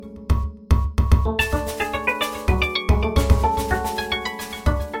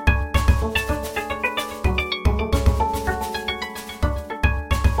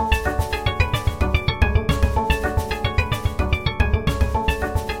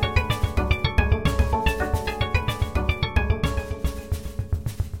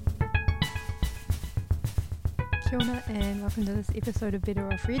Kia ora and welcome to this episode of Better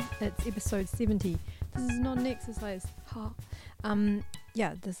Off Read. It's episode 70. This is not an exercise.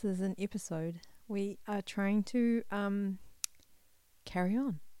 This is an episode. We are trying to carry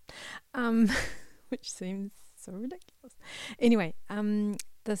on, which seems so ridiculous. Anyway,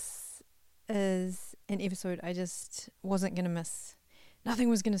 this is an episode I just wasn't going to miss. Nothing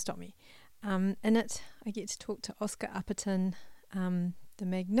was going to stop me. In it, I get to talk to Oscar Apperton, the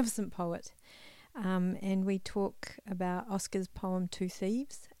magnificent poet. And we talk about Oscar's poem Two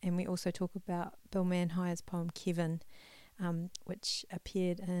Thieves, and we also talk about Bill Manhire's poem Kevin, which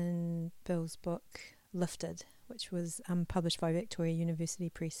appeared in Bill's book Lifted, which was published by Victoria University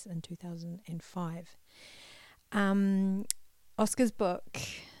Press in 2005. Oscar's book,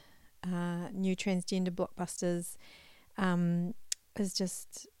 New Transgender Blockbusters, is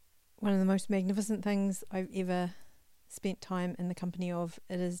just one of the most magnificent things I've ever spent time in the company of.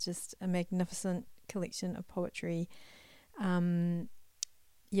 It is just a magnificent collection of poetry.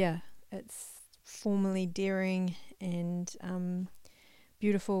 It's formally daring and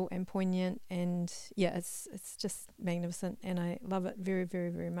beautiful and poignant, and it's just magnificent, and I love it very,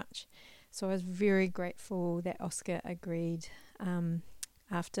 very, very much. So I was very grateful that Oscar agreed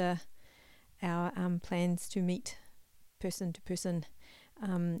after our plans to meet person to person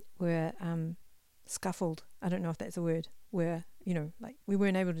were scuffled. I don't know if that's a word, where we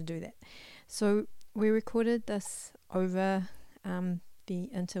weren't able to do that. So we recorded this over the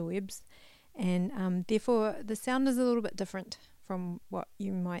interwebs, and therefore the sound is a little bit different from what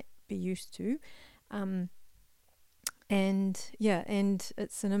you might be used to. And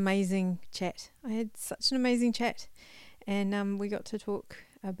it's an amazing chat. I had such an amazing chat, and we got to talk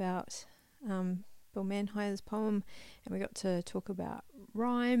about Bill Manhire's poem, and we got to talk about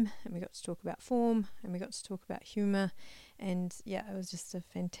rhyme, and we got to talk about form, and we got to talk about humour, and it was just a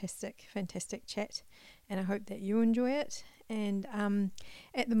fantastic chat, and I hope that you enjoy it. And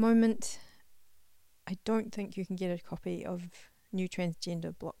at the moment, I don't think you can get a copy of New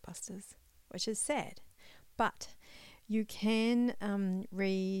Transgender Blockbusters, which is sad, but you can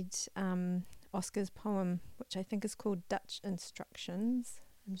read Oscar's poem, which I think is called Dutch Instructions.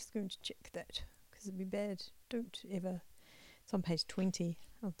 I'm just going to check that, because it'd be bad. Don't ever. It's on page 20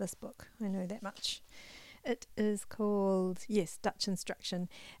 of this book. I know that much. It is called, Dutch Instruction.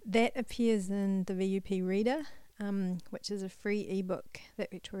 That appears in the VUP Reader, which is a free ebook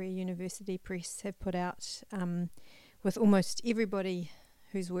that Victoria University Press have put out with almost everybody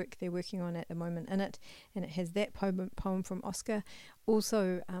whose work they're working on at the moment in it. And it has that poem from Oscar.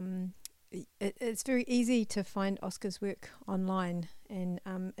 Also, it's very easy to find Oscar's work online, and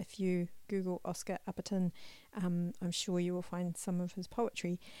if you Google Oscar Apperton, I'm sure you will find some of his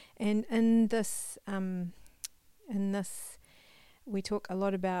poetry. And in this we talk a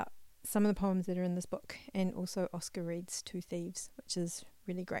lot about some of the poems that are in this book, and also Oscar reads Two Thieves, which is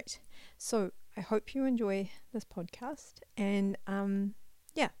really great. So I hope you enjoy this podcast, and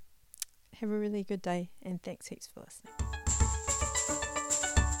have a really good day, and thanks heaps for listening.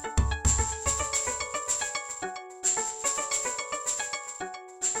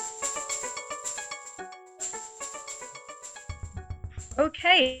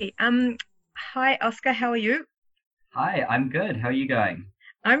 Okay. Hi, Oscar. How are you? Hi, I'm good. How are you going?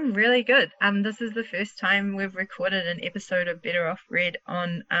 I'm really good. This is the first time we've recorded an episode of Better Off Read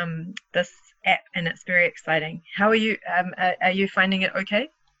on this app, and it's very exciting. How are you? Are you finding it okay?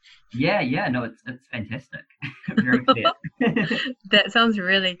 Yeah. No, it's fantastic. Very clear. That sounds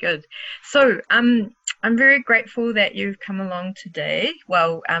really good. So, I'm very grateful that you've come along today.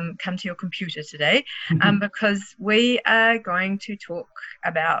 Well, come to your computer today, because we are going to talk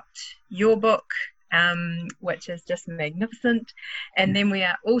about your book, which is just magnificent, and then we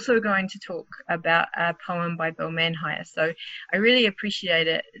are also going to talk about a poem by Bill Manhire. So I really appreciate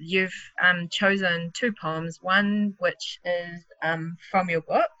it. You've chosen two poems, one which is from your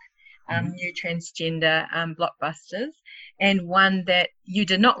book, New Transgender Blockbusters, and one that you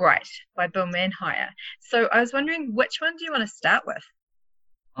did not write by Bill Manhire. So I was wondering, which one do you want to start with?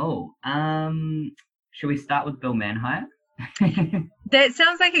 Should we start with Bill Manhire? That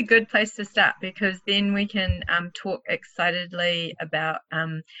sounds like a good place to start, because then we can talk excitedly about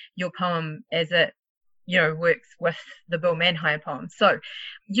your poem as it works with the Bill Manhire poem. So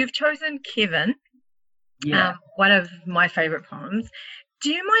you've chosen Kevin, one of my favorite poems. Do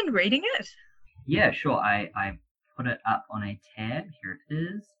you mind reading it? Yeah, sure. I put it up on a tab. Here it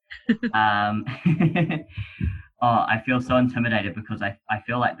is. I feel so intimidated, because I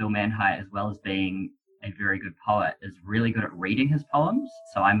feel like Bill Manhire, as well as being a very good poet, is really good at reading his poems.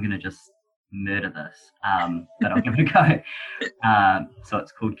 So I'm going to just murder this, but I'll give it a go. So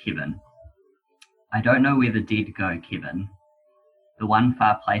it's called Kevin. I don't know where the dead go, Kevin. The one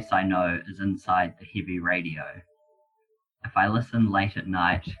far place I know is inside the heavy radio. If I listen late at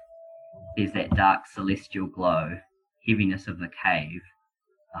night, there's that dark celestial glow, heaviness of the cave,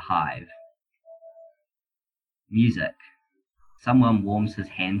 the hive. Music. Someone warms his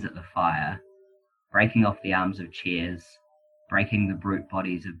hands at the fire, breaking off the arms of chairs, breaking the brute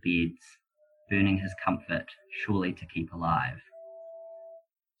bodies of beds, burning his comfort, surely to keep alive.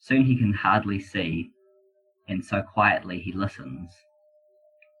 Soon he can hardly see, and so quietly he listens.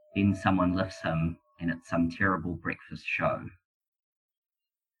 Then someone lifts him, and it's some terrible breakfast show.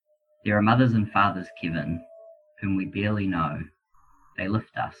 There are mothers and fathers, Kevin, whom we barely know. They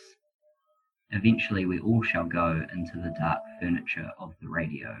lift us. Eventually we all shall go into the dark furniture of the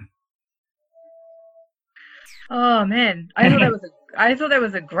radio. Oh man, I thought that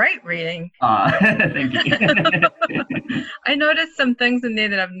was a great reading. Oh, thank you. I noticed some things in there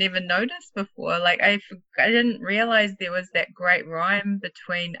that I've never noticed before. Like I didn't realize there was that great rhyme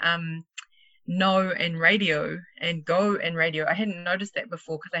between no and radio and go and radio. I hadn't noticed that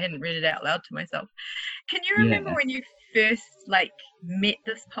before because I hadn't read it out loud to myself. Can you remember when you first met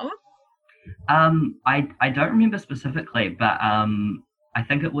this poem? I don't remember specifically, but I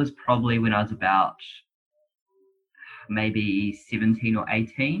think it was probably when I was about maybe 17 or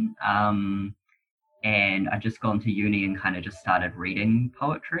 18, and I just gone to uni and kind of just started reading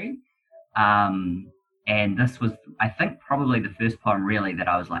poetry, and this was, I think, probably the first poem really that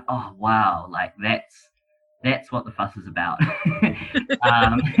I was like, oh wow, like that's what the fuss is about.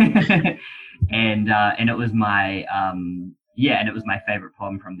 And it was my and it was my favorite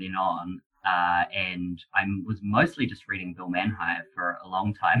poem from then on. And I was mostly just reading Bill Manhire for a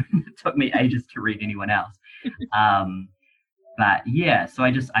long time. It took me ages to read anyone else. But yeah, so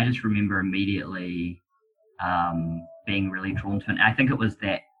I just remember immediately being really drawn to it. And I think it was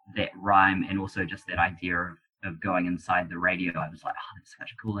that rhyme and also just that idea of going inside the radio. I was like, oh, that's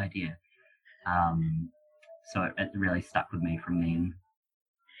such a cool idea. So it really stuck with me from then.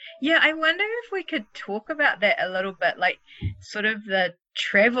 Yeah, I wonder if we could talk about that a little bit, like sort of the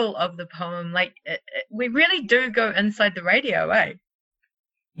travel of the poem. Like we really do go inside the radio, eh?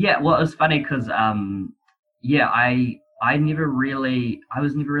 Yeah, well, it was funny because I was never really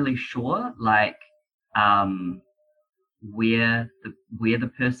sure like where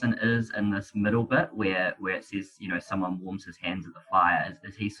the person is in this middle bit where it says, you know, someone warms his hands at the fire.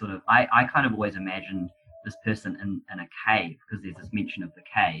 Is he sort of, I kind of always imagined this person in a cave, because there's this mention of the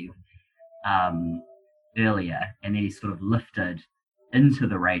cave earlier, and then he's sort of lifted into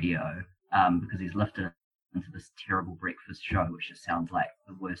the radio because he's lifted into this terrible breakfast show, which just sounds like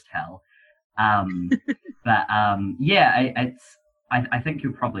the worst hell. But I think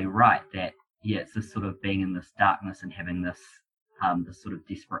you're probably right that it's this sort of being in this darkness and having this this sort of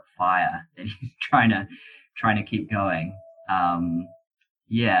desperate fire that he's trying to keep going.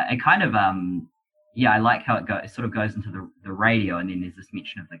 It kind of I like how it sort of goes into the radio, and then there's this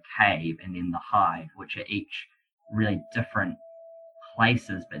mention of the cave and then the hive, which are each really different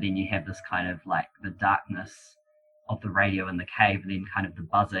places, but then you have this kind of like the darkness of the radio and the cave, and then kind of the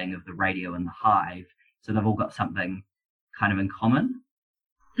buzzing of the radio and the hive. So they've all got something kind of in common.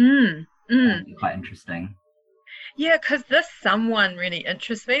 Quite interesting. Yeah, because this someone really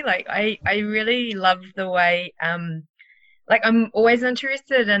interests me. Like I really love the way like I'm always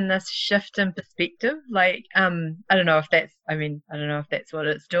interested in this shift in perspective. Like I don't know if that's what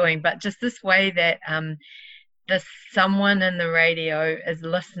it's doing, but just this way that this someone in the radio is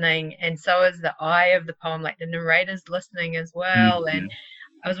listening, and so is the eye of the poem, like the narrator's listening as well. Mm-hmm. And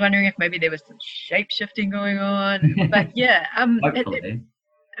I was wondering if maybe there was some shape shifting going on. But yeah, hopefully.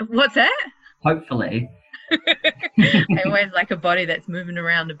 What's that? Hopefully. I always like a body that's moving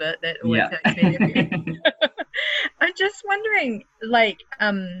around a bit. That always makes me happy. I'm just wondering, like,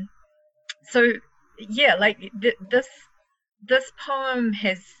 so yeah, like this poem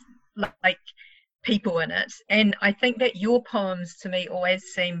has like people in it, and I think that your poems to me always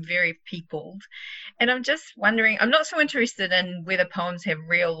seem very peopled, and I'm just wondering, I'm not so interested in whether poems have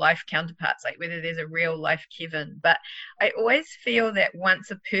real life counterparts, like whether there's a real life Kevin, but I always feel that once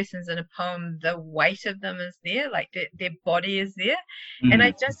a person's in a poem, the weight of them is there, like their body is there. Mm-hmm. And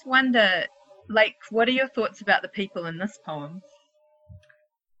I just wonder, like, what are your thoughts about the people in this poem?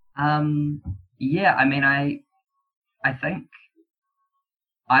 Yeah, I mean, I think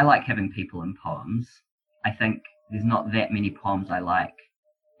I like having people in poems. I think there's not that many poems I like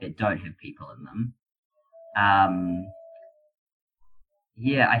that don't have people in them.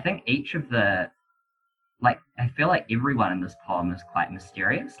 I think each of I feel like everyone in this poem is quite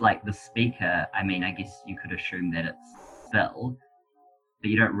mysterious. Like the speaker, I mean, I guess you could assume that it's Bill, but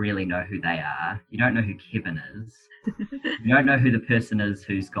you don't really know who they are. You don't know who Kevin is. You don't know who the person is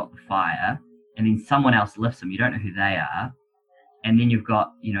who's got the fire. And then someone else lifts them. You don't know who they are. And then you've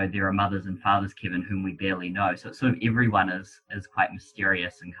got, there are mothers and fathers, Kevin, whom we barely know. So it's sort of everyone is quite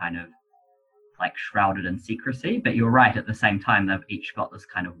mysterious and kind of like shrouded in secrecy. But you're right, at the same time, they've each got this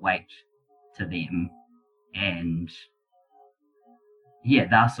kind of weight to them. And yeah,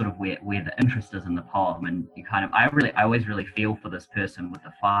 that's sort of where the interest is in the poem. And you kind of, I always really feel for this person with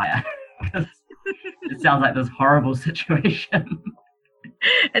the fire, because it sounds like this horrible situation.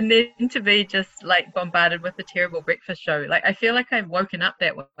 And then to be just like bombarded with a terrible breakfast show. Like, I feel like I've woken up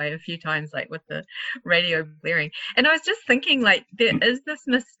that way a few times, like with the radio blaring. And I was just thinking, like, there is this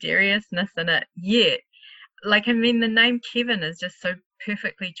mysteriousness in it, yet, like, I mean, the name Kevin is just so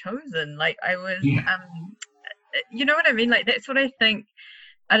perfectly chosen. Like, I was, you know what I mean? Like, that's what I think.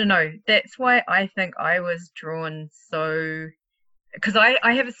 I don't know. That's why I think I was drawn so, because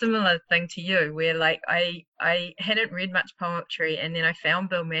I have a similar thing to you, where like I hadn't read much poetry, and then I found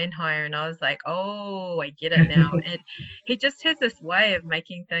Bill Manhire and I was like, oh, I get it now. And he just has this way of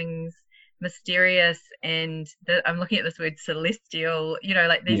making things mysterious, and I'm looking at this word celestial,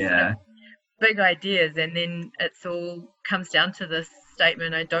 like these sort of big ideas, and then it's all comes down to this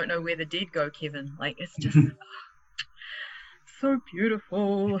statement, I don't know where the dead go, Kevin. Like, it's just so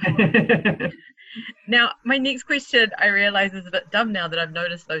beautiful. Now, my next question, I realize, is a bit dumb now that I've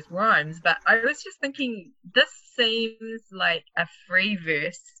noticed those rhymes, but I was just thinking, this seems like a free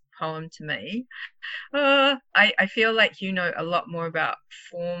verse poem to me. I feel like you know a lot more about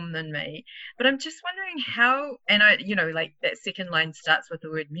form than me, but I'm just wondering how, and like that second line starts with the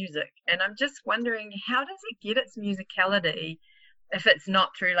word music, and I'm just wondering, how does it get its musicality if it's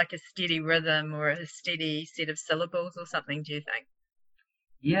not through like a steady rhythm or a steady set of syllables or something, do you think?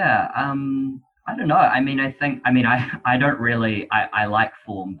 Yeah, I don't know. I don't really, I like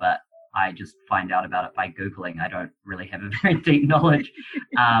form, but I just find out about it by Googling. I don't really have a very deep knowledge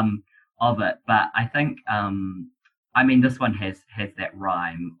of it. But I think, this one has that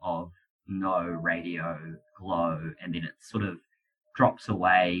rhyme of no radio glow, and then it sort of drops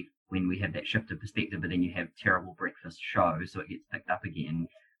away when we have that shift of perspective, but then you have terrible breakfast show, so it gets picked up again.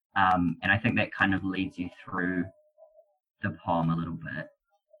 And I think that kind of leads you through the poem a little bit.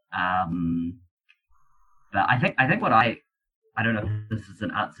 But I think what I don't know if this is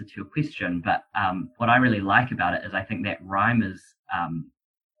an answer to your question, but what I really like about it is I think that rhyme is,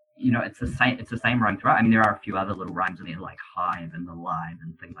 it's the same rhyme throughout. I mean, there are a few other little rhymes in there, like hive and the live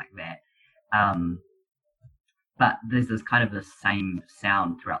and things like that. But there's this kind of the same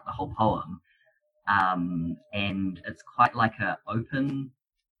sound throughout the whole poem. And it's quite like a open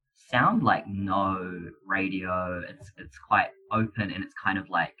sound, like no radio. It's quite open, and it's kind of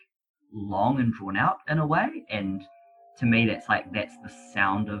like long and drawn out in a way. And to me, that's the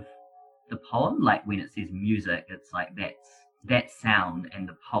sound of the poem. Like when it says music, it's like that sound and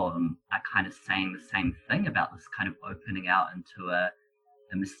the poem are kind of saying the same thing about this kind of opening out into a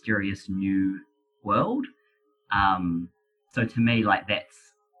mysterious new world. So to me, like, that's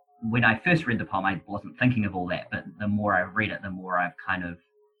when I first read the poem, I wasn't thinking of all that, but the more I read it, the more I've kind of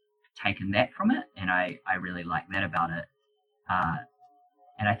taken that from it, and I really like that about it.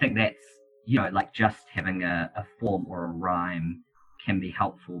 And I think that's, like, just having a form or a rhyme can be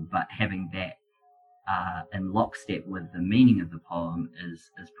helpful, but having that in lockstep with the meaning of the poem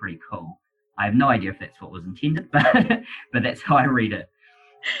is pretty cool. I have no idea if that's what was intended, but that's how I read it.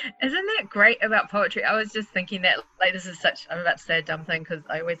 Isn't that great about poetry? I was just thinking that, like, I'm about to say a dumb thing because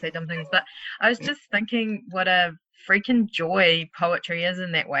I always say dumb things, but I was just thinking what a freaking joy poetry is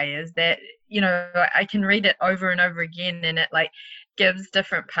in that way, is that, I can read it over and over again, and it like gives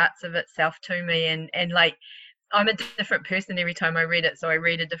different parts of itself to me, and like I'm a different person every time I read it, so I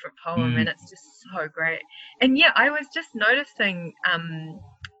read a different poem, and it's just so great. And yeah, I was just noticing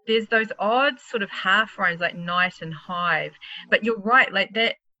there's those odd sort of half rhymes like night and hive, but you're right, like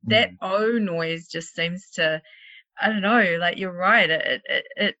that O noise just seems to, I don't know, like you're right,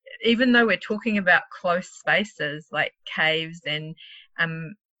 it even though we're talking about close spaces like caves, and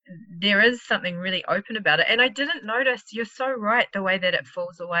there is something really open about it. And I didn't notice, you're so right, the way that it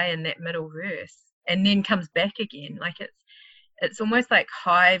falls away in that middle verse and then comes back again, like it's almost like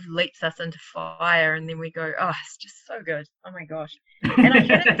hive leaps us into fire, and then we go, oh, it's just so good. Oh my gosh. And I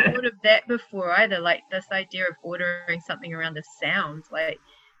hadn't thought of that before either, like this idea of ordering something around a sound, like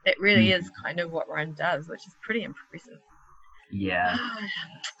that really is kind of what rhyme does, which is pretty impressive. Yeah.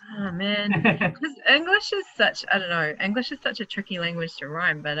 Oh man, because English is such a tricky language to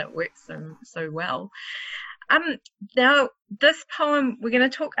rhyme, but it works so well. Now this poem, we're going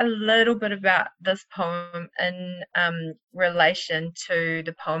to talk a little bit about this poem in relation to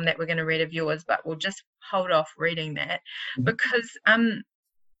the poem that we're going to read of yours, but we'll just hold off reading that because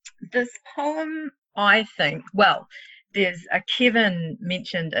this poem, I think, well, there's a Kevin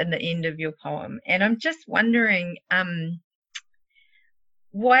mentioned in the end of your poem, and I'm just wondering,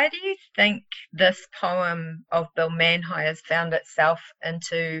 why do you think this poem of Bill Manhire has found itself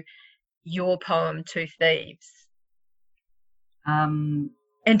into your poem Two Thieves? And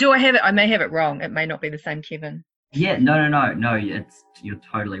do I have it? I may have it wrong. It may not be the same Kevin. Yeah, no. You're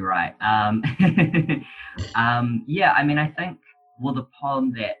totally right. Yeah, I mean, I think the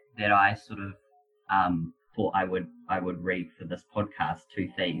poem that I sort of thought I would read for this podcast, Two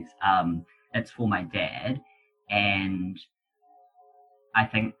Thieves. It's for my dad, and I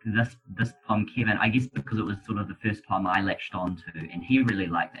think this poem, Kevin, I guess because it was sort of the first poem I latched on to, and he really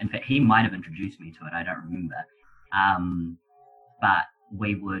liked it. In fact, he might have introduced me to it. I don't remember. But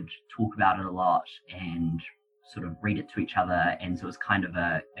we would talk about it a lot and sort of read it to each other, and so it was kind of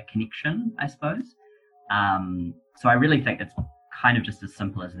a connection, I suppose. So I really think it's kind of just as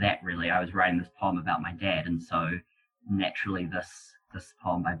simple as that, really. I was writing this poem about my dad, and so naturally this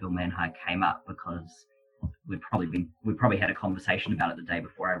poem by Bill Manhire came up because we'd probably had a conversation about it the day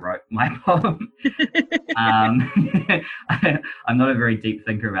before I wrote my poem. I'm not a very deep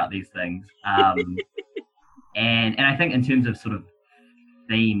thinker about these things, and I think in terms of sort of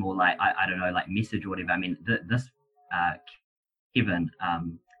theme or like I don't know, like message or whatever, I mean this Kevin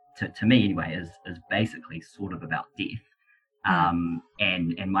to me anyway is basically sort of about death.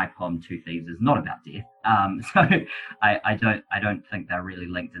 And my poem Two Thieves is not about death. So I don't think they're really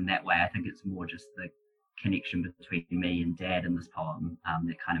linked in that way. I think it's more just the connection between me and Dad in this poem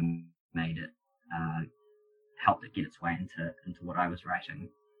that kind of made it helped it get its way into what I was writing.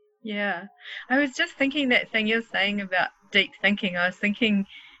 Yeah, I was just thinking that thing you're saying about deep thinking. I was thinking,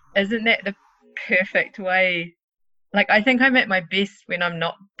 isn't that the perfect way? Like, I think I'm at my best when I'm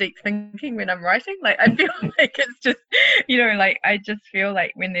not deep thinking when I'm writing. Like, I feel like it's just, like I just feel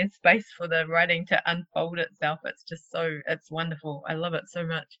like when there's space for the writing to unfold itself, it's wonderful. I love it so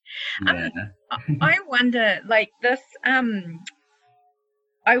much. Yeah. I wonder, like this,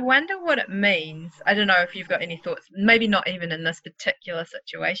 I wonder what it means. I don't know if you've got any thoughts, maybe not even in this particular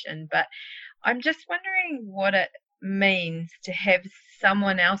situation, but I'm just wondering what it means to have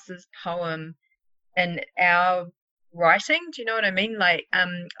someone else's poem in our writing. Do you know what I mean? Like,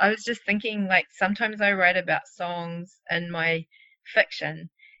 I was just thinking, like, sometimes I write about songs in my fiction,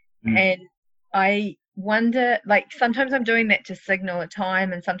 and I wonder, like, sometimes I'm doing that to signal a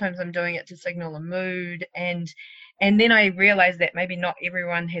time, and sometimes I'm doing it to signal a mood, and then I realize that maybe not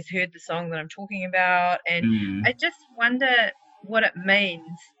everyone has heard the song that I'm talking about, and I just wonder what it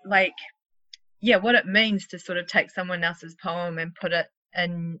means, like, yeah, what it means to sort of take someone else's poem and put it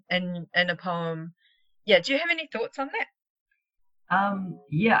in a poem. Yeah, do you have any thoughts on that?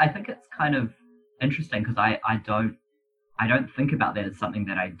 Yeah, I think it's kind of interesting because I don't think about that as something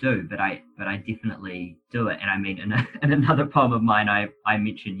that I do, but I definitely do it. And I mean, in another poem of mine, I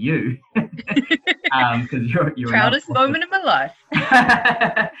mention you because you're proudest moment of my life.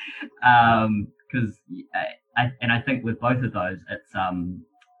 Because I think with both of those, it's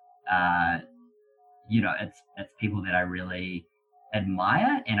it's people that I really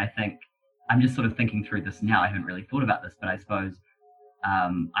admire, and I think I'm just sort of thinking through this now. I haven't really thought about this, but I suppose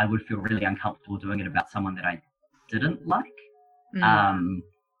I would feel really uncomfortable doing it about someone that I didn't like.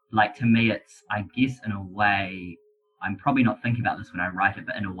 Like, to me, it's, I guess, in a way, I'm probably not thinking about this when I write it,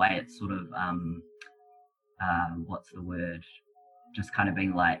 but in a way it's sort of what's the word, just kind of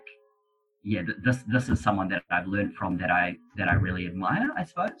being like, yeah, this is someone that I've learned from that I really admire, I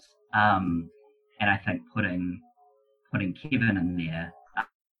suppose. And I think putting Kevin in there,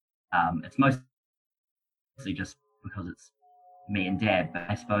 it's mostly just because it's me and Dad, but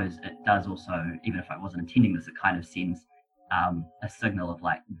I suppose it does also, even if I wasn't intending this, it kind of sends a signal of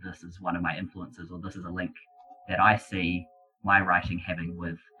like, this is one of my influences, or this is a link that I see my writing having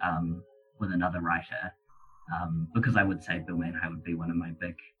with another writer, because I would say Bill Manhire would be one of my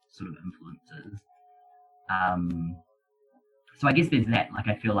big sort of influences. So I guess there's that. Like,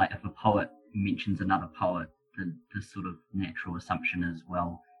 I feel like if a poet mentions another poet, the sort of natural assumption is,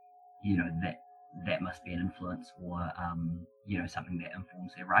 well, that must be an influence, or something that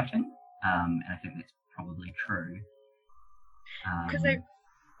informs their writing, and I think that's probably true.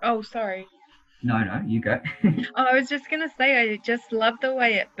 Sorry. No, you go. I was just gonna say, I just love the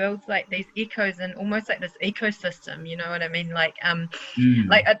way it builds like these echoes and almost like this ecosystem. You know what I mean? Like,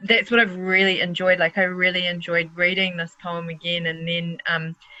 that's what I've really enjoyed. Like, I really enjoyed reading this poem again, and then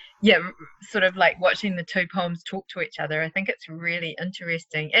yeah, sort of like watching the two poems talk to each other. I think it's really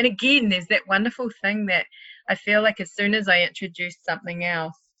interesting. And again, there's that wonderful thing that I feel like as soon as I introduce something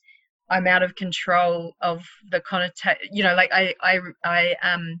else, I'm out of control of the connotation. Like I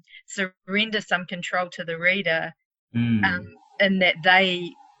surrender some control to the reader, um, in that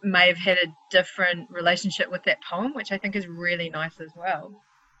they may have had a different relationship with that poem, which I think is really nice as well.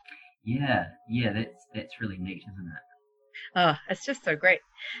 Yeah, that's really neat, isn't it? Oh, it's just so great.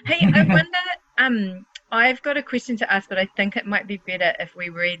 Hey, I wonder, I've got a question to ask, but I think it might be better if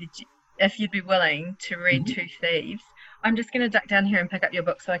you'd be willing to read Mhm. Two Thieves. I'm just going to duck down here and pick up your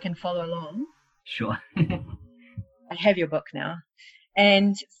book so I can follow along. Sure. I have your book now.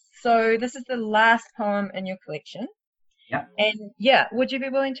 And so this is the last poem in your collection. Yeah. And yeah, would you be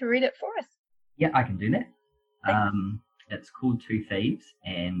willing to read it for us? Yeah, I can do that. Thanks. It's called Two Thieves,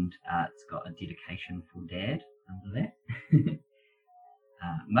 and it's got a dedication for Dad under that.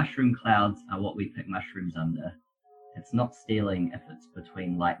 Mushroom clouds are what we pick mushrooms under. It's not stealing if it's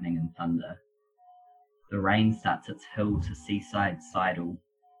between lightning and thunder. The rain starts its hill to seaside sidle.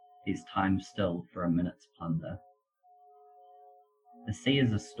 There's time still for a minute's plunder. The sea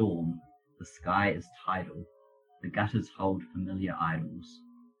is a storm. The sky is tidal. The gutters hold familiar idols.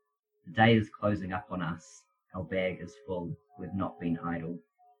 The day is closing up on us. Our bag is full. We've not been idle.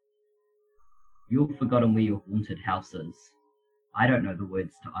 You've forgotten where your haunted house is. I don't know the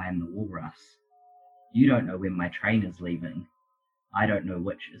words to I Am the Walrus. You don't know when my train is leaving. I don't know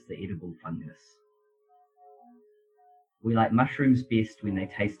which is the edible fungus. We like mushrooms best when they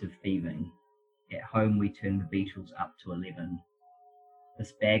taste of thieving. At home we turn the beetles up to 11.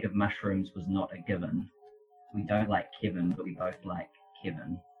 This bag of mushrooms was not a given. We don't like Kevin, but we both like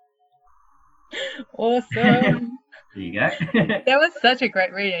Kevin. Awesome. There you go. That was such a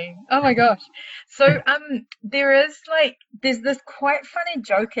great reading. Oh my gosh. So there's this quite funny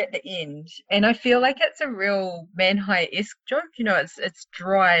joke at the end, and I feel like it's a real Manhire-esque joke. It's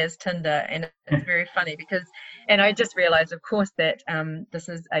dry as tinder, and it's very funny and I just realized, of course, that this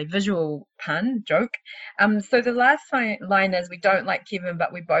is a visual pun joke. So the last line is, we don't like Kevin,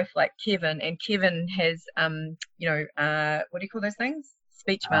 but we both like Kevin, and Kevin has what do you call those things?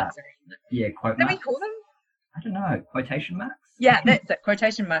 Speech marks. Yeah, quote What do marks. we call them? I don't know, quotation marks? Yeah, that's it,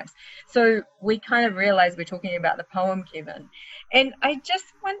 quotation marks. So we kind of realize we're talking about the poem, Kevin. And I just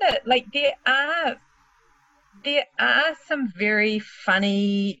wonder, there are some very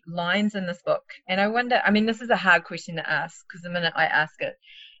funny lines in this book. And I wonder, I mean, this is a hard question to ask, because the minute I ask it,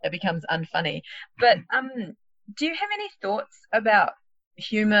 it becomes unfunny. But do you have any thoughts about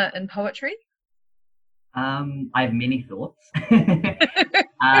humor in poetry? I have many thoughts.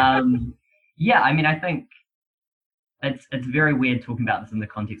 Yeah, I mean, I think it's very weird talking about this in the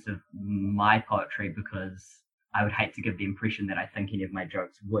context of my poetry, because I would hate to give the impression that I think any of my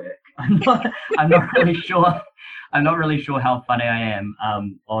jokes work. I'm not really sure. I'm not really sure how funny I am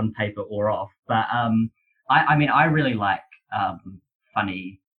on paper or off. But I mean, I really like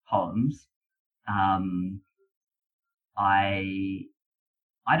funny poems.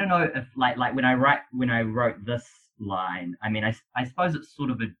 I don't know if like when I wrote this line, I mean, I suppose it's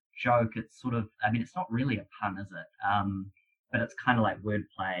sort of a joke. It's sort of, I mean, it's not really a pun, is it? But it's kind of like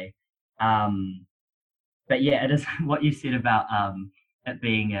wordplay. But yeah, it is what you said about it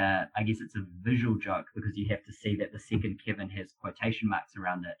being I guess it's a visual joke, because you have to see that the second Kevin has quotation marks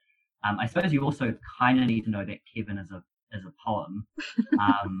around it. I suppose you also kind of need to know that Kevin is a poem.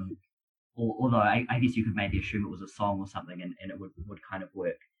 Although I guess you could maybe assume it was a song or something, and it would kind of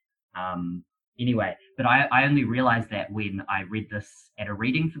work. Anyway, but I only realized that when I read this at a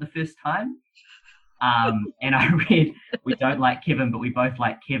reading for the first time. And I read, we don't like Kevin, but we both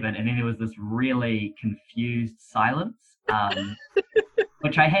like Kevin. And then there was this really confused silence,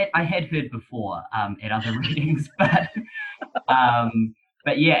 which I had heard before at other readings.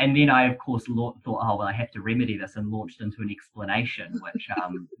 But yeah, and then I, of course, thought, oh, well, I have to remedy this, and launched into an explanation,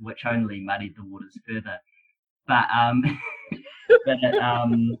 which only muddied the waters further. But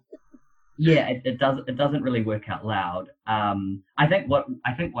yeah, it doesn't really work out loud. I think what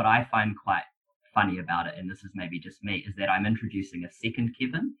I find quite funny about it, and this is maybe just me, is that I'm introducing a second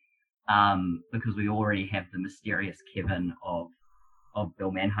Kevin, because we already have the mysterious Kevin of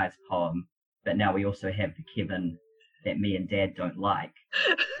Bill Manhire's poem, but now we also have the Kevin that me and Dad don't like.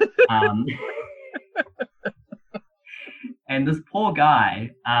 And this poor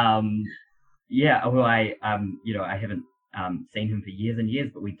guy, who I haven't seen him for years and years,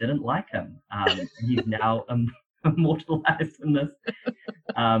 but we didn't like him. He's now immortalized in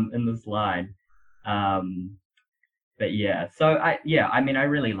this line. But yeah, so I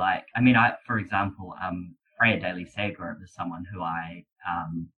really like, for example, Freya Daly Sadler is someone who I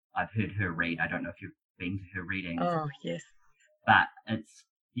I've heard her read. I don't know if you've been to her readings. Oh, yes. But it's,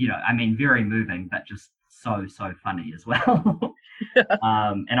 I mean, very moving, but just so funny as well.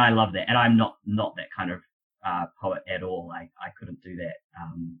 And I love that. And I'm not that kind of poet at all. I couldn't do that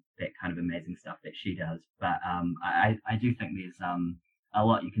kind of amazing stuff that she does. But I do think there's a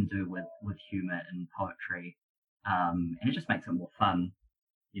lot you can do with humor and poetry, and it just makes it more fun,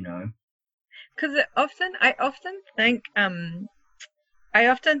 Because I often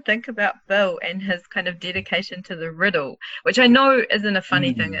think about Bill and his kind of dedication to the riddle, which I know isn't a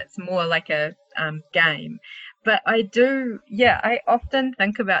funny thing. It's more like a game. But I often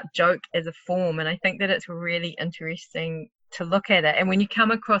think about joke as a form, and I think that it's really interesting to look at it. And when you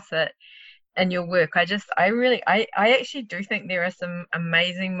come across it in your work, I actually do think there are some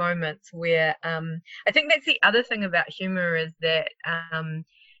amazing moments where I think that's the other thing about humor is that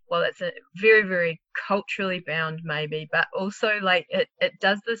well, it's a very, very culturally bound maybe, but also like it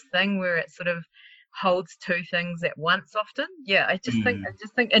does this thing where it sort of holds two things at once often. Yeah, I just think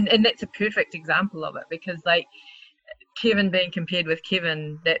and that's a perfect example of it, because like Kevin being compared with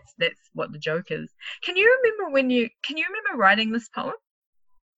Kevin, that's what the joke is. Can you remember writing this poem?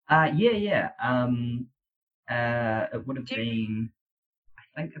 Yeah. It would have been, I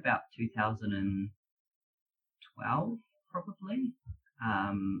think, about 2012, probably.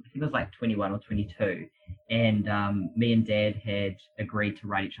 I think it was like 21 or 22, and me and Dad had agreed to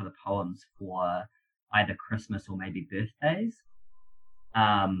write each other poems for either Christmas or maybe birthdays.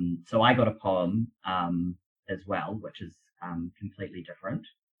 So I got a poem as well, which is completely different.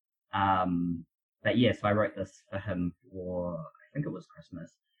 But yeah, so I wrote this for him for, I think it was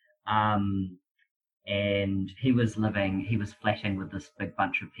Christmas. And he was flatting with this big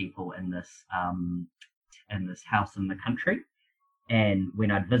bunch of people in this house in the country. And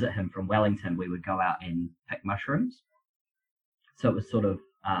when I'd visit him from Wellington, we would go out and pick mushrooms. So it was sort of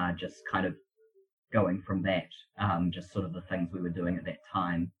just kind of going from that, just sort of the things we were doing at that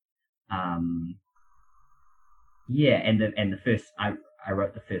time. Yeah, and the first, I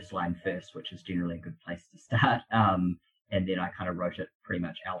wrote the first line first, which is generally a good place to start. And then I kind of wrote it pretty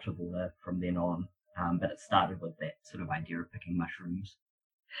much out of order from then on. But it started with that sort of idea of picking mushrooms.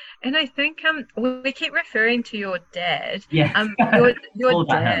 And I think we keep referring to your dad. Yeah. Your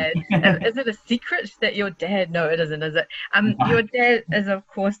dad. Is it a secret that your dad? No, it isn't, is it? Your dad is, of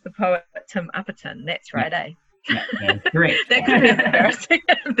course, the poet Tim Upperton. That's right, eh? Yeah, that's correct. That could be embarrassing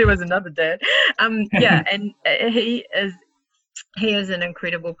if there was another dad. Yeah, and he is an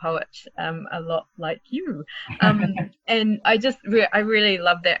incredible poet, a lot like you. And I really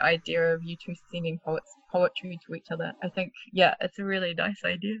love that idea of you two sending poetry to each other. I think, yeah, it's a really nice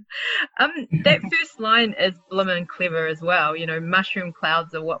idea. That first line is bloomin' clever as well. Mushroom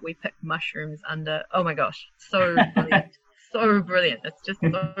clouds are what we pick mushrooms under. Oh my gosh, so brilliant. So brilliant. It's just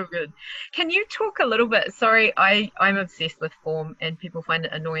so good. Can you talk a little bit? Sorry, I'm obsessed with form and people find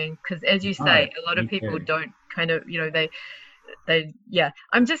it annoying because, as you say, a lot of people don't kind of,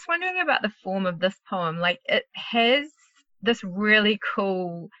 I'm just wondering about the form of this poem. Like, it has this really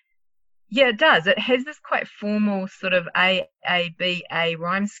cool, it does. It has this quite formal sort of A, B, A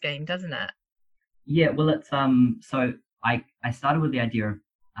rhyme scheme, doesn't it? Yeah, well, it's, so I started with the idea of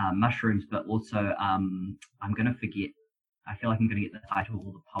mushrooms, but also I'm going to forget, I feel like I'm going to get the title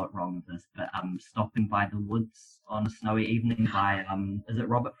or the poet wrong with this, but Stopping by the Woods on a Snowy Evening by, is it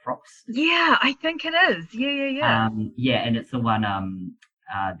Robert Frost? Yeah, I think it is. Yeah. Yeah, and it's the one,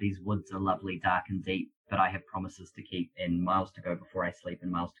 these woods are lovely, dark and deep, but I have promises to keep, and miles to go before I sleep,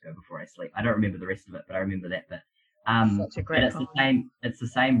 and miles to go before I sleep. I don't remember the rest of it, but I remember that bit. Such a great poem. It's the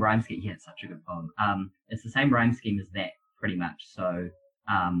same rhyme scheme. Yeah, it's such a good poem. It's the same rhyme scheme as that, pretty much. So,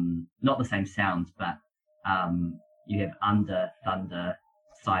 not the same sounds, but you have under, thunder,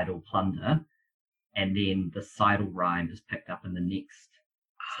 sidle, plunder, and then the sidle rhyme is picked up in the next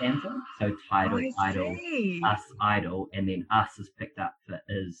stanza. So tidal, idle, us, idle, and then us is picked up for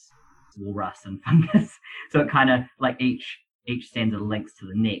is, walrus, and fungus. So it kind of like each stanza links to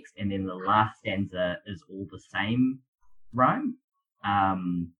the next, and then the last stanza is all the same rhyme.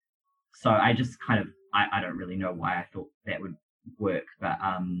 So I just kind of, I don't really know why I thought that would work, but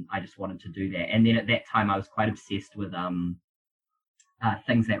I just wanted to do that. And then at that time I was quite obsessed with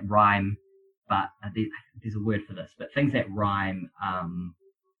things that rhyme, but there's a word for this, but things that rhyme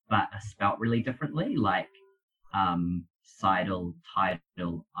but are spelt really differently, like sidle,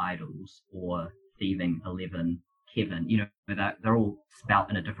 tidal, idols, or thieving, 11, Kevin. They're all spelt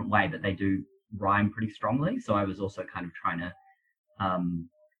in a different way, but they do rhyme pretty strongly. So I was also kind of trying to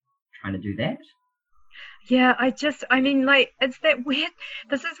do that. Yeah, I mean, like, it's that weird.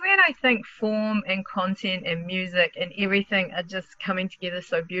 This is when I think form and content and music and everything are just coming together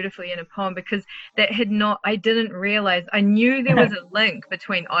so beautifully in a poem, because I didn't realize, I knew there was a link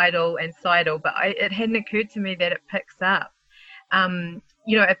between idol and sidle, but it hadn't occurred to me that it picks up,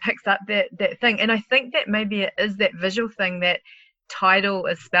 it picks up that thing. And I think that maybe it is that visual thing, that tidal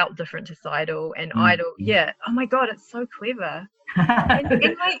is spelt different to sidle and idol. Yeah. Oh my God, it's so clever. And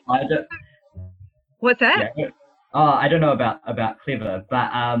like, I don't, what's that? yeah. I don't know about clever,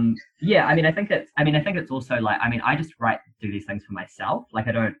 but yeah. I mean, I think it's also like, I mean, I just do these things for myself. Like,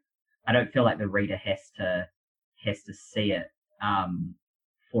 I don't feel like the reader has to see it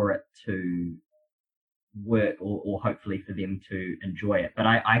for it to work, or hopefully for them to enjoy it. But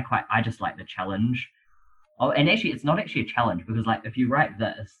I just like the challenge. Oh, and actually, it's not actually a challenge, because like if you write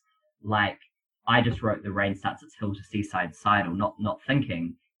this, like I just wrote the rain starts its hill to seaside sidle, not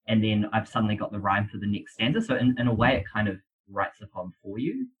thinking, and then I've suddenly got the rhyme for the next stanza. So in a way, it kind of writes the poem for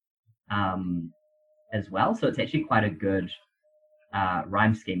you, as well. So it's actually quite a good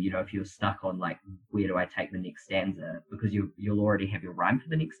rhyme scheme. If you're stuck on like, where do I take the next stanza, because you'll already have your rhyme for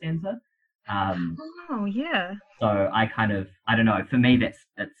the next stanza. Oh yeah. So I don't know. For me,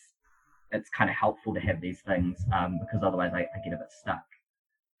 it's kind of helpful to have these things, because otherwise I get a bit stuck.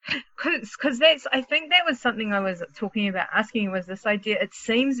 Because I think that was something I was talking about asking, was this idea. It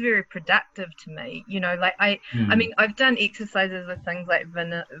seems very productive to me, like I mean, I've done exercises with things like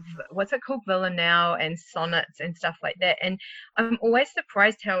what's it called, villanelle and sonnets and stuff like that, and I'm always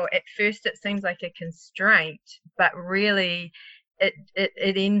surprised how at first it seems like a constraint, but really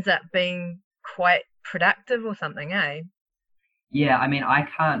it ends up being quite productive or something, eh? Yeah, I mean, I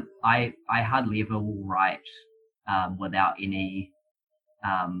hardly ever will write without any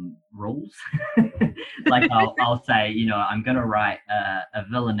rules. Like I'll say, I'm going to write a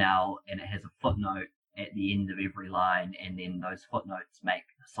villanelle, and it has a footnote at the end of every line, and then those footnotes make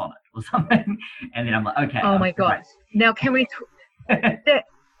a sonnet or something. And then I'm like, okay. Oh my God. Now can we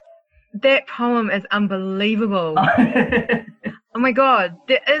that poem is unbelievable. Oh my God,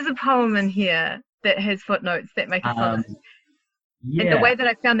 there is a poem in here that has footnotes that make a sonnet. Yeah. And the way that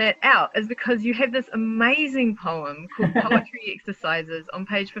I found that out is because you have this amazing poem called Poetry Exercises on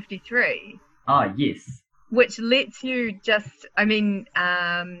page 53. Oh, yes. Which lets you just, I mean,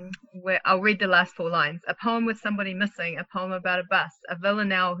 I'll read the last 4 lines. A poem with somebody missing, a poem about a bus, a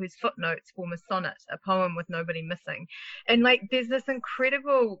villanelle whose footnotes form a sonnet, a poem with nobody missing. And like, there's this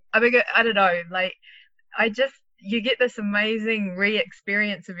incredible, I don't know, like, you get this amazing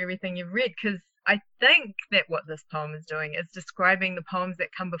re-experience of everything you've read, because I think that what this poem is doing is describing the poems that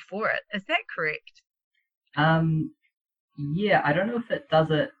come before it. Is that correct? Yeah, I don't know if it does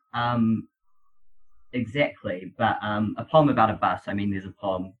it exactly, but a poem about a bus. I mean, there's a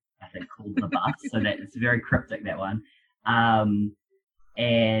poem I think called The Bus, so that it's very cryptic, that one. And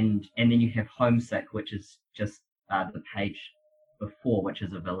then you have Homesick, which is just the page before, which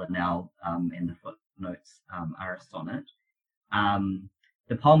is a villanelle, and the footnotes are a sonnet.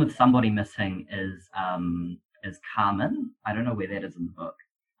 The poem with somebody missing is Carmen. I don't know where that is in the book,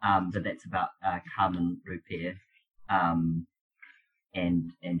 but that's about Carmen Rupert, and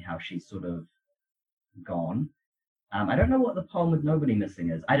how she's sort of gone. I don't know what the poem with nobody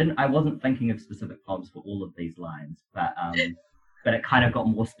missing is. I wasn't thinking of specific poems for all of these lines, but it kind of got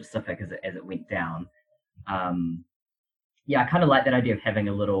more specific as it went down. Yeah, I kind of like that idea of having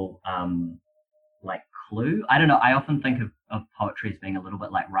a little like clue. I don't know. I often think of poetry as being a little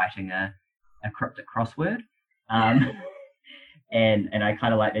bit like writing a cryptic crossword, and I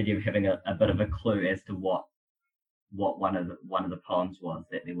kind of like the idea of having a bit of a clue as to what one of the poems was.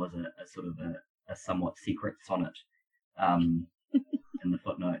 That there was a sort of a somewhat secret sonnet in the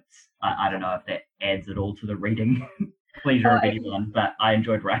footnotes. I don't know if that adds at all to the reading pleasure of anyone, but I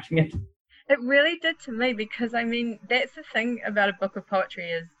enjoyed writing it. It really did to me, because I mean, that's the thing about a book of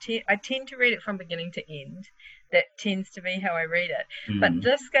poetry, is I tend to read it from beginning to end. That tends to be how I read it. But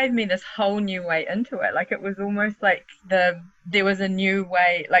this gave me this whole new way into it. Like, it was almost like there was a new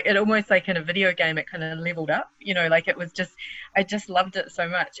way, like it almost like in a video game, it kind of leveled up, like it was just, I just loved it so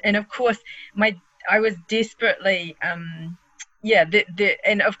much. And of course, I was desperately, and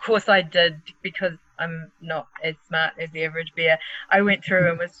of course I did, because I'm not as smart as the average bear. I went through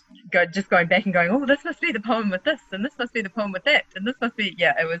and was just going back and going, oh, this must be the poem with this, and this must be the poem with that, and this must be,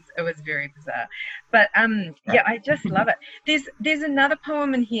 it was very bizarre. But yeah, I just love it. There's another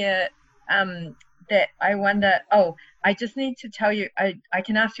poem in here that I wonder, I just need to tell you, I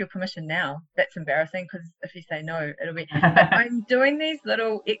can ask your permission now. That's embarrassing, because if you say no, it'll be, but I'm doing these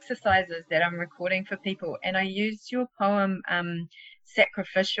little exercises that I'm recording for people, and I used your poem,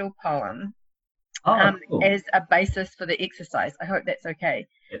 Sacrificial Poem, Oh, cool. as a basis for the exercise. I hope that's okay.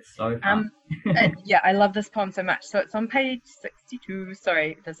 It's so fun. Yeah, I love this poem so much. So it's on page 62.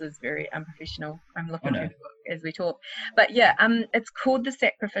 Sorry, this is very unprofessional. I'm looking through the book as we talk. But yeah, it's called The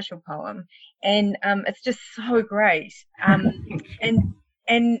Sacrificial Poem, and it's just so great. And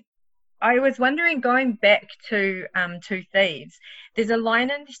I was wondering, going back to Two Thieves, there's a line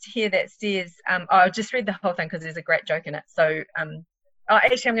in here that says, I'll just read the whole thing because there's a great joke in it. So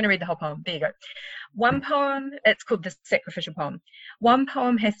actually, I'm going to read the whole poem. There you go. One poem, it's called The Sacrificial Poem. One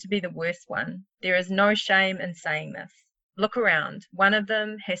poem has to be the worst one. There is no shame in saying this. Look around. One of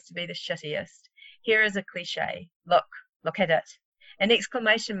them has to be the shittiest. Here is a cliche. Look at it. An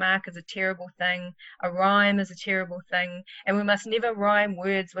exclamation mark is a terrible thing. A rhyme is a terrible thing. And we must never rhyme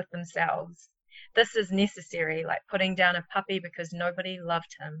words with themselves. This is necessary, like putting down a puppy because nobody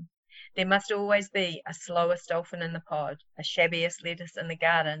loved him. There must always be a slowest dolphin in the pod, a shabbiest lettuce in the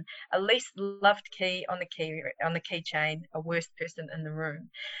garden, a least loved key on the keychain, a worst person in the room.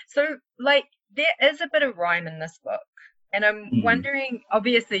 So, like, there is a bit of rhyme in this book, and I'm wondering.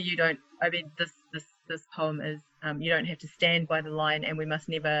 Obviously, you don't. I mean, this poem is. You don't have to stand by the line, and we must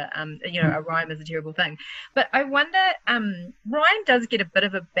never. A rhyme is a terrible thing. But I wonder. Rhyme does get a bit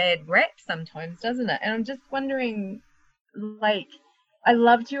of a bad rap sometimes, doesn't it? And I'm just wondering, like. I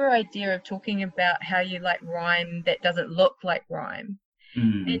loved your idea of talking about how you like rhyme that doesn't look like rhyme.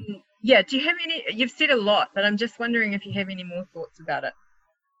 And yeah, do you have any? You've said a lot, but I'm just wondering if you have any more thoughts about it.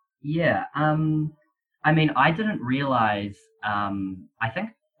 Yeah. I mean, I didn't realize. I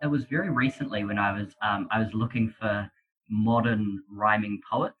think it was very recently when I was looking for modern rhyming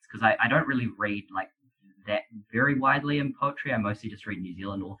poets, because I don't really read like that very widely in poetry. I mostly just read New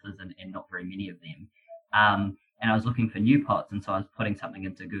Zealand authors and not very many of them. And I was looking for new poets, and so I was putting something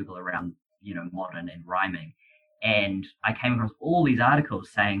into Google around, modern and rhyming. And I came across all these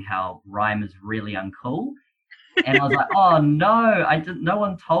articles saying how rhyme is really uncool. And I was like, oh no, no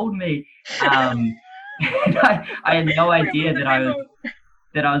one told me. I had no idea that I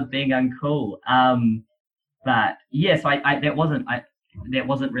was being uncool. But yeah, so that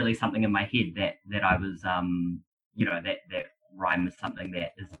wasn't really something in my head that I was, that rhyme is something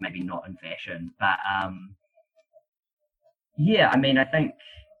that is maybe not in fashion. But, yeah, I mean, I think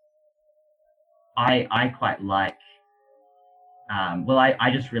I quite like, I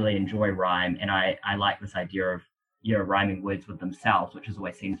just really enjoy rhyme, and I like this idea of, rhyming words with themselves, which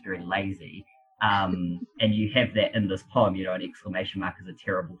always seems very lazy. And you have that in this poem, an exclamation mark is a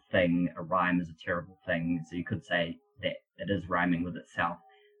terrible thing, a rhyme is a terrible thing. So you could say that it is rhyming with itself.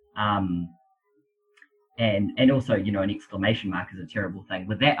 And also, an exclamation mark is a terrible thing.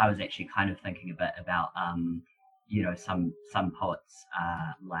 With that, I was actually kind of thinking a bit about, some poets,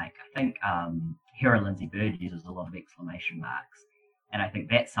 like I think Hera Lindsay Bird uses a lot of exclamation marks, and I think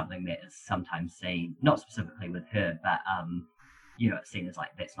that's something that is sometimes seen, not specifically with her, but it's seen as like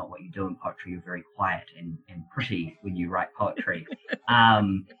that's not what you do in poetry. You're very quiet and pretty when you write poetry,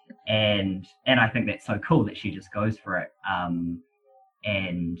 and I think that's so cool that she just goes for it,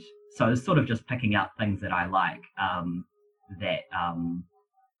 and so it's sort of just picking out things that I like, that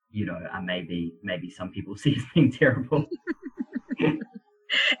maybe some people see as being terrible.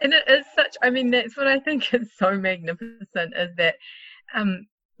 And it is such, I mean, that's what I think is so magnificent, is that,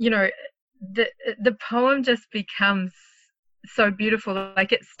 the poem just becomes so beautiful.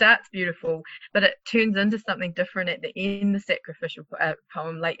 Like, it starts beautiful, but it turns into something different at the end, the sacrificial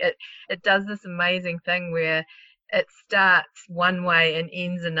poem. Like, it does this amazing thing where it starts one way and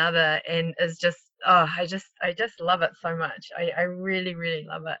ends another, and is just, I just love it so much. I really, really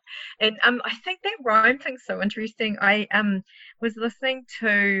love it. And I think that rhyme thing's so interesting. I was listening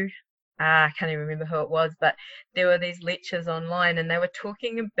to, I can't even remember who it was, but there were these lectures online, and they were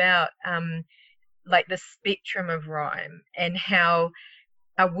talking about like the spectrum of rhyme, and how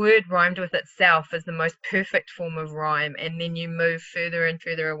a word rhymed with itself is the most perfect form of rhyme, and then you move further and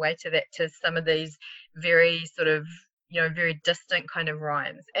further away to some of these very sort of, very distant kind of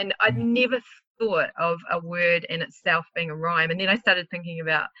rhymes. And I'd never thought of a word in itself being a rhyme, and then I started thinking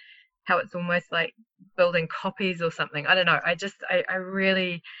about how it's almost like building copies or something. I don't know. I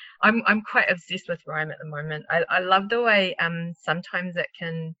really, I'm quite obsessed with rhyme at the moment. I love the way sometimes it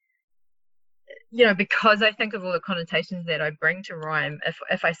can, because I think of all the connotations that I bring to rhyme,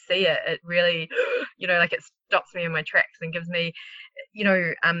 if I see it, it really, like, it stops me in my tracks and gives me,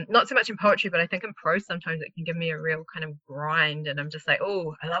 not so much in poetry, but I think in prose sometimes it can give me a real kind of grind, and I'm just like,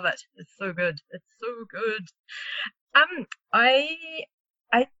 oh, I love it. It's so good. It's so good. I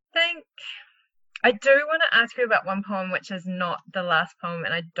think I do want to ask you about one poem, which is not the last poem,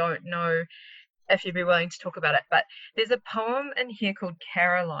 and I don't know if you'd be willing to talk about it, but there's a poem in here called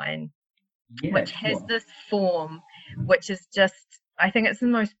Caroline. Yeah, which has sure. this form, which is just, I think it's the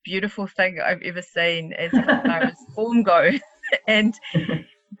most beautiful thing I've ever seen as far as form goes. And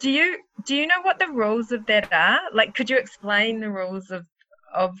do you know what the rules of that are? Like, could you explain the rules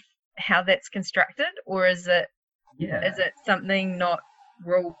of how that's constructed, or is Yeah. it something not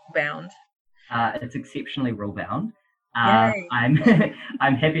rule bound? It's exceptionally rule bound. Yay. I'm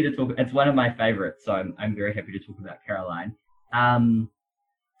I'm happy to talk. It's one of my favorites, so I'm very happy to talk about Caroline. Um,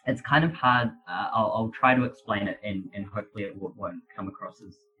 it's kind of hard. I'll try to explain it, and hopefully it won't come across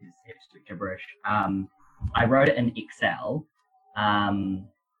as absolute gibberish. I wrote it in Excel.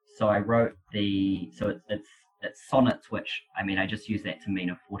 So I wrote it's sonnets, which I mean I just use that to mean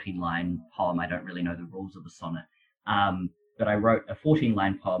a 14-line poem. I don't really know the rules of a sonnet. But I wrote a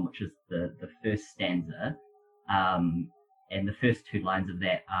 14-line poem, which is the first stanza, and the first two lines of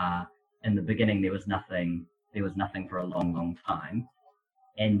that are, in the beginning there was nothing for a long, long time.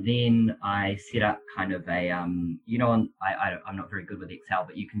 And then I set up kind of a, I'm not very good with Excel,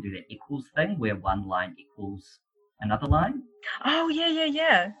 but you can do that equals thing where one line equals another line. Oh,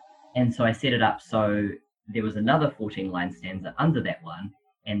 yeah. And so I set it up so there was another 14-line stanza under that one.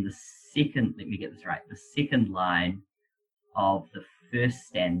 And let me get this right, the second line of the first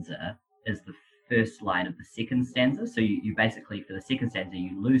stanza is the first line of the second stanza. So you basically, for the second stanza,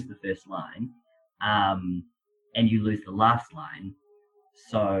 you lose the first line, and you lose the last line.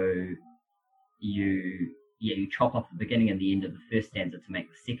 So you chop off the beginning and the end of the first stanza to make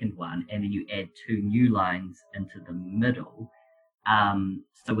the second one, and then you add two new lines into the middle.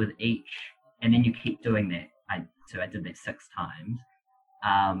 So with each, and then you keep doing that. I did that 6 times.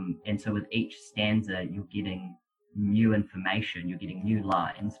 And so with each stanza, you're getting new information, you're getting new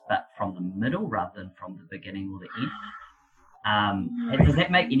lines, but from the middle rather than from the beginning or the end. Does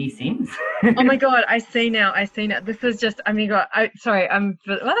that make any sense? Oh my God, I see now. This is just, I mean, God,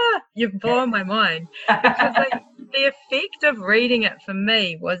 you've blown my mind. Because like, the effect of reading it for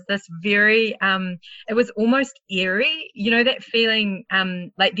me was this very, it was almost eerie, you know, that feeling,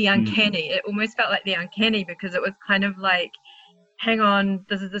 like the uncanny. It almost felt like the uncanny because it was kind of like, hang on,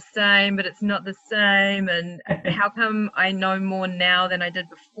 this is the same, but it's not the same. And how come I know more now than I did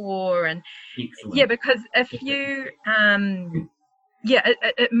before? And Excellent. yeah, because if you,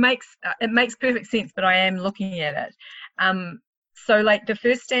 it makes perfect sense, but I am looking at it. So like the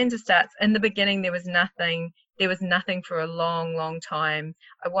first stanza starts, in the beginning there was nothing for a long, long time.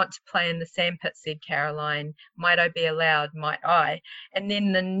 I want to play in the sandpit, said Caroline. Might I be allowed, might I? And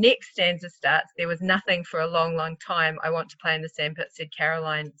then the next stanza starts, there was nothing for a long, long time. I want to play in the sandpit, said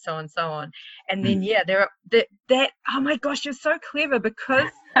Caroline, so on, so on. And then, oh my gosh, you're so clever,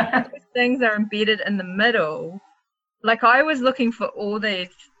 because those things are embedded in the middle. Like I was looking for all these,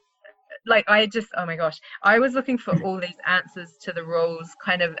 oh my gosh, I was looking for all these answers to the rules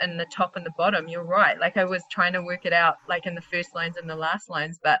kind of in the top and the bottom. You're right. Like I was trying to work it out like in the first lines and the last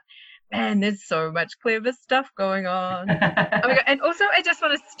lines, but man, there's so much clever stuff going on. Oh my God. And also I just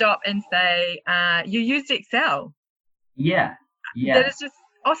want to stop and say, you used Excel. Yeah. That is just,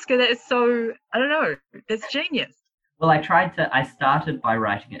 Oscar, that is so, I don't know, that's genius. Well, I started by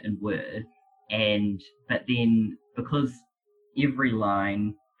writing it in Word, but then because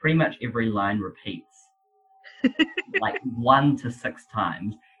pretty much every line repeats like 1 to 6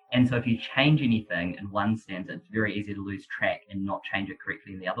 times. And so if you change anything in one stanza, it's very easy to lose track and not change it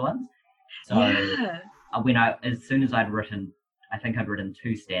correctly in the other ones. So as soon as I'd written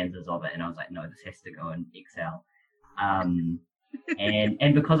 2 stanzas of it, and I was like, no, this has to go in Excel. And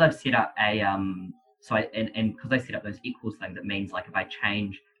because I've set up because I set up those equals things, it means like if I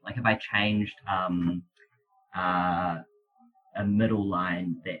changed a middle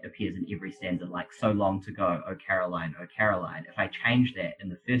line that appears in every stanza, like so long to go, oh Caroline, oh Caroline. If I change that in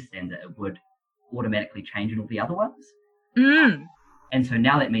the first stanza, it would automatically change in all the other ones. And so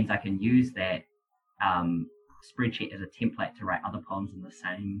now that means I can use that spreadsheet as a template to write other poems in the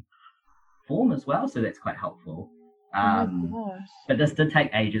same form as well. So that's quite helpful. But this did take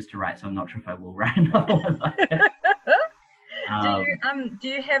ages to write, so I'm not sure if I will write another one like that. Do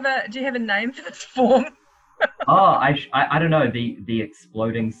you have a name for this form? I don't know, the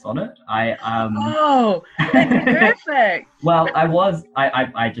exploding sonnet. That's perfect. Well,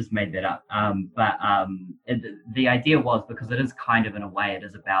 I just made that up. But the idea was, because it is kind of, in a way, it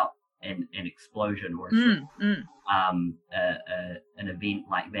is about an explosion or an event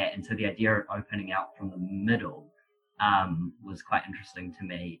like that, and so the idea of opening out from the middle was quite interesting to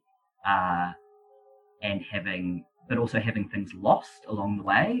me, but also having things lost along the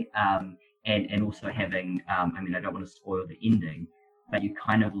way. And also having, I don't want to spoil the ending, but you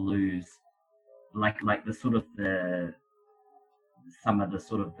kind of lose, like the sort of the some of the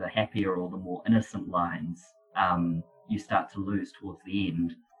sort of the happier or the more innocent lines, you start to lose towards the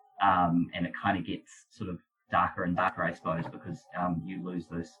end, and it kind of gets sort of darker and darker, I suppose, because you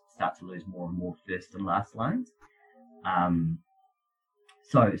start to lose more and more first and last lines.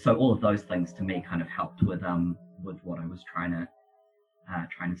 So all of those things to me kind of helped with what I was trying to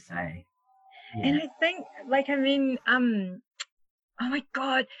say. Yeah. And I think, like, I mean, oh my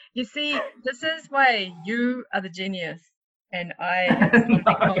God, you see, this is why you are the genius and I am something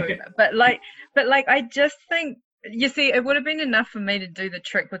home. But like, I just think, you see, it would have been enough for me to do the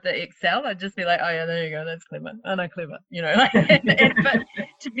trick with the Excel. I'd just be like, oh yeah, there you go, that's clever. Oh no, clever, you know, like, but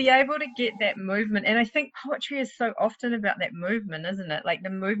to be able to get that movement, and I think poetry is so often about that movement, isn't it? Like the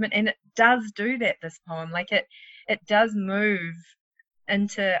movement, and it does do that, this poem, like it does move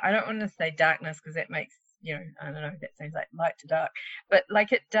into, I don't want to say darkness because that makes, you know, I don't know, that seems like light to dark, but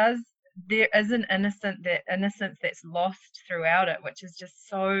like it does, there is an innocence that's lost throughout it, which is just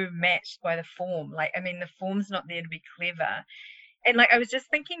so matched by the form. Like, I mean, the form's not there to be clever. And like, I was just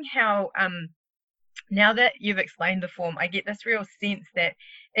thinking how, now that you've explained the form, I get this real sense that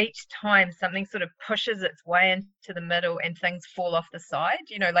each time something sort of pushes its way into the middle and things fall off the side,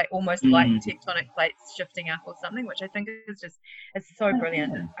 you know, like almost like tectonic plates shifting up or something, which I think is just, it's so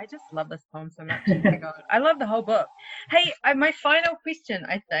brilliant. I just love this poem so much. Oh my God. I love the whole book. Hey, my final question,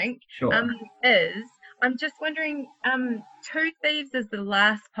 I think, is, I'm just wondering, Two Thieves is the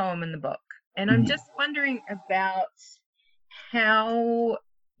last poem in the book. And I'm just wondering about how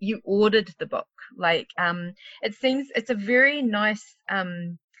you ordered the book. Like, it seems it's a very nice,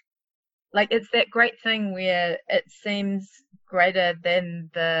 like it's that great thing where it seems greater than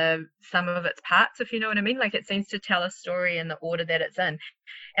the sum of its parts, if you know what I mean. Like it seems to tell a story in the order that it's in.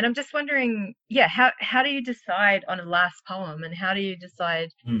 And I'm just wondering, yeah, how do you decide on a last poem, and how do you decide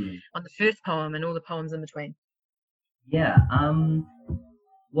on the first poem and all the poems in between? Yeah,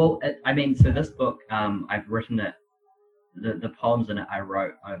 well, I mean, so this book, I've written it, the poems in it I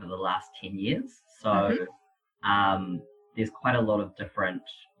wrote over the last 10 years. So there's quite a lot of different,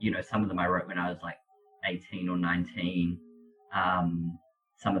 you know, some of them I wrote when I was like 18 or 19.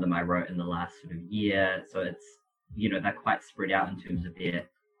 Some of them I wrote in the last sort of year. So it's, you know, they're quite spread out in terms of their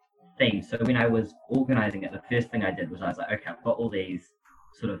themes. So when I was organizing it, the first thing I did was I was like, okay, I've got all these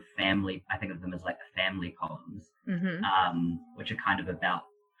sort of family, I think of them as like family poems, which are kind of about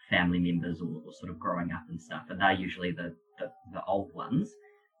family members or sort of growing up and stuff, and they're usually the old ones.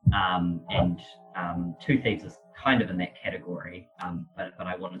 And Two Thieves is kind of in that category, but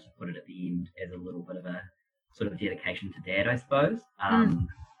I wanted to put it at the end as a little bit of a sort of dedication to Dad, I suppose.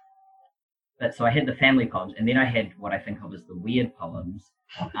 But so I had the family poems, and then I had what I think of as the weird poems,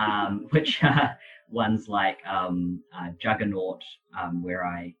 which are ones like Juggernaut, where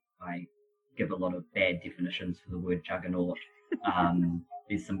I give a lot of bad definitions for the word juggernaut.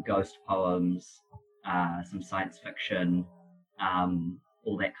 There's some ghost poems, some science fiction,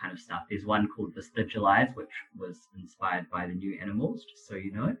 all that kind of stuff. There's one called Vestigialize, which was inspired by the New Animals, just so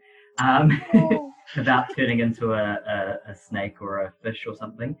you know, about turning into a snake or a fish or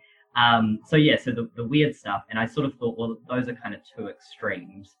something. So the weird stuff, and I sort of thought, well, those are kind of two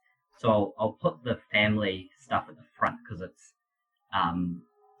extremes. So I'll put the family stuff at the front because it's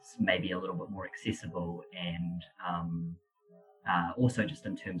maybe a little bit more accessible, and also just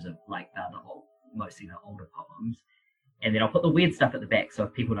in terms of like mostly the older poems. And then I'll put the weird stuff at the back, so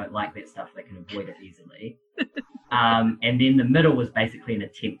if people don't like that stuff, they can avoid it easily. And then the middle was basically an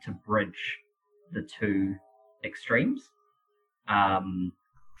attempt to bridge the two extremes.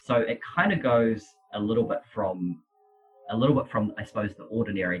 So it kind of goes a little bit from I suppose the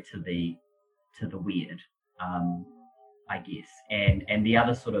ordinary to the weird, I guess. And the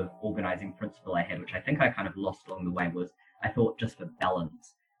other sort of organizing principle I had, which I think I kind of lost along the way, was I thought just for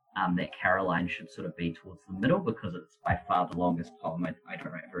balance, that Caroline should sort of be towards the middle, because it's by far the longest poem. I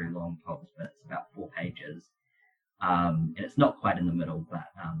don't write very long poems, but it's about 4 pages. And it's not quite in the middle, but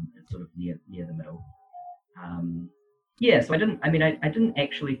it's sort of near the middle. So I didn't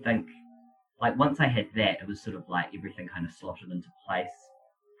actually think, like, once I had that, it was sort of like everything kind of slotted into place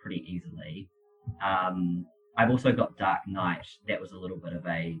pretty easily. I've also got Dark Night. That was a little bit of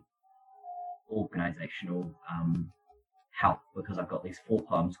a organizational help, because I've got these 4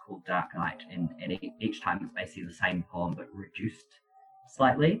 poems called Dark Night, and each time it's basically the same poem but reduced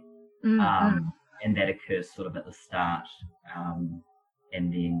slightly. And that occurs sort of at the start, and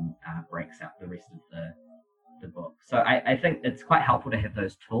then breaks up the rest of the book. So I think it's quite helpful to have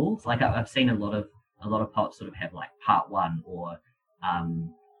those tools. Like I've seen a lot of poets sort of have like part 1 or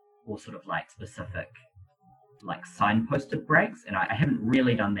sort of like specific like signposted breaks, and I haven't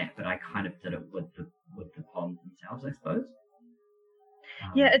really done that, but I kind of did it with the poems themselves, I suppose.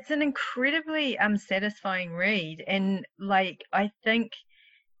 Yeah, it's an incredibly satisfying read, and like I think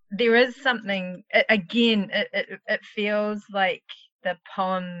there is something it feels like the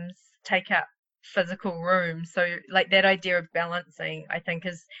poems take up physical room, so like that idea of balancing I think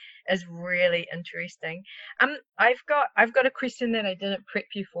is really interesting. I've got a question that I didn't prep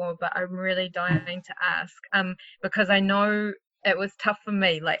you for, but I'm really dying to ask, because I know it was tough for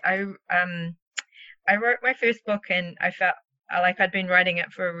me. Like I wrote my first book and I felt like I'd been writing it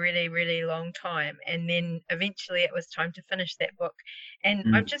for a really, really long time. And then eventually it was time to finish that book.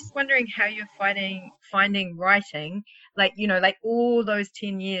 And I'm just wondering how you're finding writing, like, like all those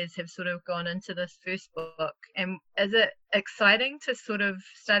 10 years have sort of gone into this first book. And is it exciting to sort of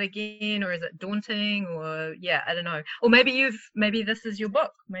start again, or is it daunting, or yeah, I don't know. Or maybe this is your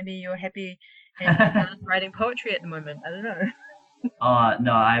book. Maybe you're happy and writing poetry at the moment. I don't know.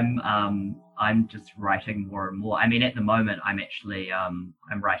 No, I'm just writing more and more. I mean, at the moment, I'm actually I'm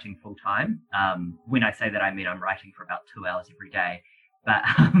writing full time. When I say that, I mean I'm writing for about 2 hours every day. But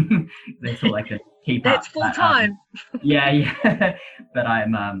that's all I can keep that's up. That's full time. Yeah. But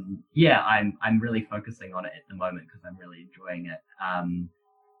I'm really focusing on it at the moment because I'm really enjoying it.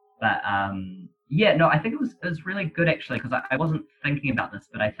 Yeah, no, I think it was really good actually, because I wasn't thinking about this,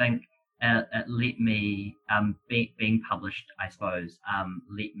 but I think it let me, being published, I suppose,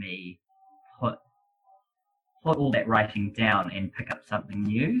 let me put all that writing down and pick up something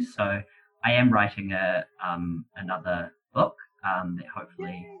new. So I am writing another book that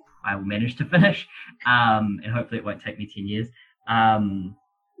hopefully I will manage to finish, and hopefully it won't take me 10 years. And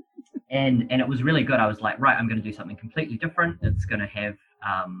it was really good. I was like, right, I'm going to do something completely different. It's going to have,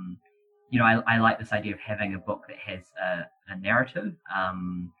 I like this idea of having a book that has a narrative.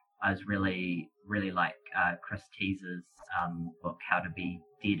 I was really, really like Chris Tease's book, How to Be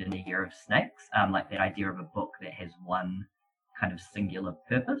Dead in a Year of Snakes, like that idea of a book that has one kind of singular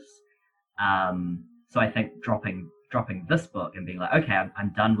purpose. So I think dropping this book and being like, okay,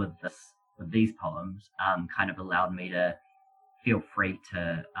 I'm done with these poems, kind of allowed me to feel free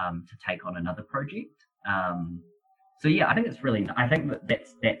to take on another project. So yeah, I think it's really, I think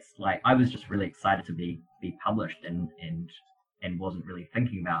that's like, I was just really excited to be published and wasn't really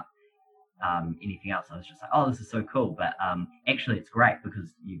thinking about anything else. I was just like, oh, this is so cool. But actually it's great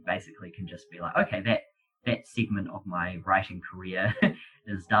because you basically can just be like, okay, that segment of my writing career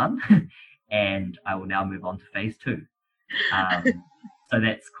is done and I will now move on to phase 2. So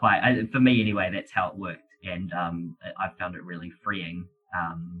that's quite, for me anyway, that's how it worked. And I found it really freeing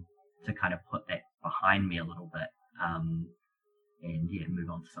to kind of put that behind me a little bit, and yeah, move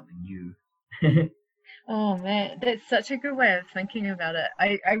on to something new. Oh man, that's such a good way of thinking about it.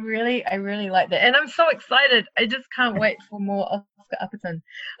 I really like that, and I'm so excited. I just can't wait for more Oscar Upperton.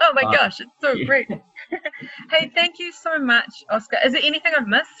 Oh my gosh, it's so great. Hey, thank you so much, Oscar. Is there anything I've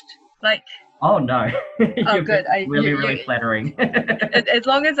missed? Like, oh no. Oh good. Really flattering. As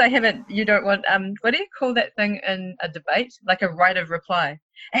long as I haven't, you don't want what do you call that thing in a debate? Like a right of reply.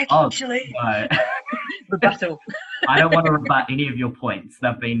 Actually, no. Rebuttal. I don't want to rebut any of your points.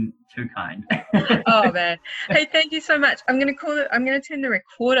 They've been too kind. Oh man. Hey, thank you so much. I'm gonna turn the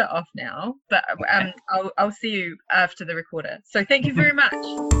recorder off now, but I'll see you after the recorder. So thank you very much.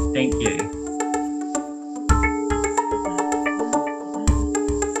 Thank you.